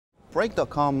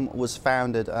Break.com was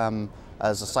founded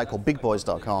as a site called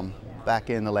BigBoys.com back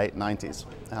in the late 90s.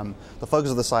 The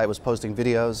focus of the site was posting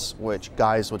videos which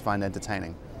guys would find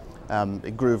entertaining.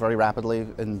 It grew very rapidly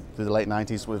in the late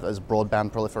 90s as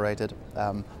broadband proliferated.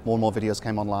 More and more videos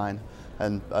came online,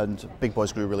 and Big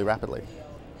Boys grew really rapidly.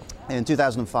 In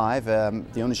 2005,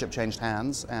 the ownership changed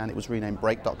hands and it was renamed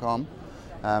Break.com.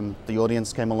 The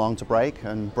audience came along to Break,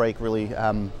 and Break really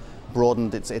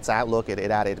broadened its outlook. It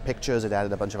added pictures, it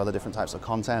added a bunch of other different types of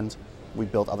content. We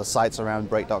built other sites around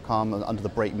Break.com under the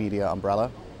Break Media umbrella.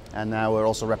 And now we're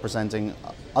also representing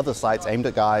other sites aimed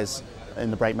at guys in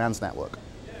the Break Man's network.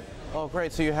 Oh,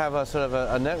 great. So you have a sort of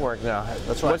a network now.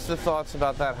 That's right. What's the thoughts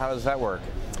about that? How does that work?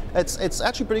 It's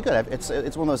actually pretty good. It's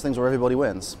one of those things where everybody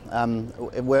wins.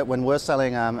 When we're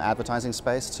selling advertising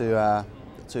space to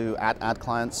ad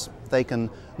clients, they can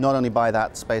not only buy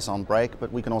that space on Break,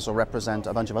 but we can also represent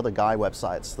a bunch of other guy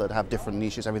websites that have different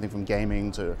niches, everything from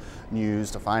gaming to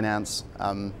news to finance,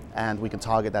 and we can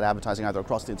target that advertising either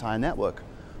across the entire network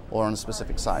or on a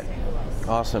specific site.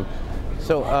 Awesome.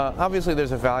 So obviously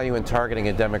there's a value in targeting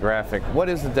a demographic. What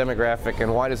is the demographic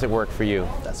and why does it work for you?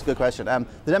 That's a good question.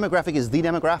 The demographic is the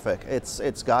demographic.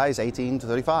 It's guys 18 to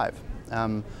 35.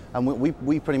 And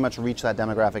we pretty much reach that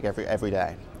demographic every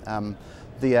day.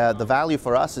 The value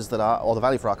for us is that, or the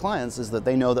value for our clients is that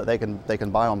they know that they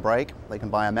can buy on Break, they can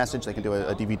buy a message, they can do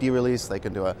a DVD release, they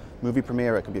can do a movie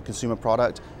premiere, it can be a consumer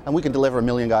product, and we can deliver 1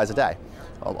 million guys a day,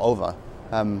 over.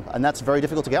 And that's very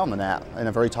difficult to get on the net in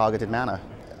a very targeted manner.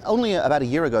 Only about a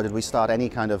year ago did we start any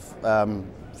kind of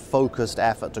focused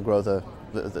effort to grow the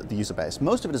user base.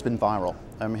 Most of it has been viral.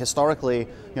 Historically,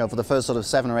 for the first sort of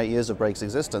 7 or 8 years of Break's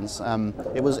existence,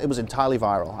 it was entirely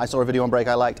viral. I saw a video on Break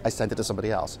I liked, I sent it to somebody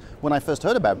else. When I first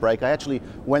heard about Break, I actually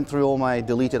went through all my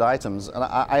deleted items, and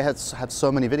I had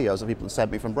so many videos of people that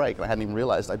sent me from Break, and I hadn't even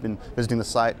realized I'd been visiting the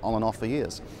site on and off for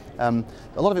years. A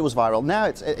lot of it was viral. Now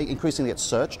increasingly it's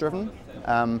search driven.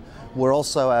 We're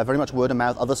also very much word of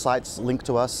mouth. Other sites link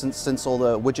to us since all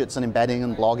the widgets and embedding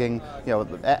and blogging.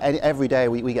 Every day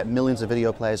we get millions of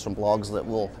video plays from blogs that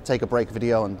will take a Break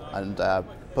video and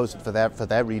post it for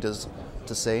their readers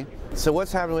to see. So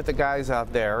what's happening with the guys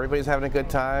out there? Everybody's having a good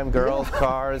time. Girls,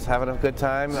 cars, having a good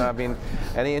time. I mean,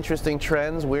 any interesting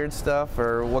trends, weird stuff,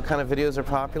 or what kind of videos are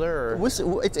popular? Or?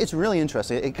 It's really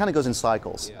interesting. It kind of goes in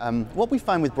cycles. What we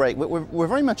find with Break, we're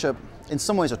very much in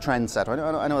some ways a trendsetter.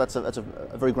 I know that's a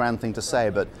very grand thing to say,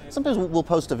 but sometimes we'll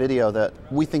post a video that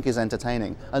we think is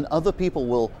entertaining, and other people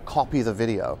will copy the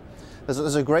video.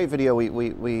 There's a great video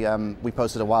we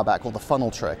posted a while back called The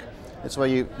Funnel Trick. It's where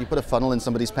you put a funnel in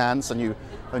somebody's pants and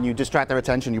you distract their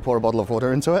attention, you pour a bottle of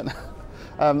water into it.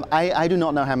 I do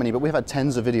not know how many, but we've had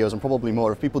tens of videos and probably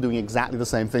more of people doing exactly the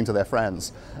same thing to their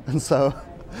friends. And so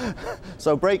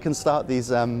Break can start these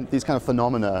kind of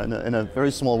phenomena in a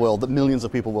very small world that millions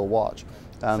of people will watch.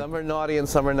 Some are naughty and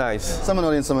some are nice. Some are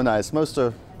naughty and some are nice. Most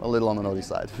are a little on the naughty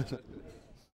side.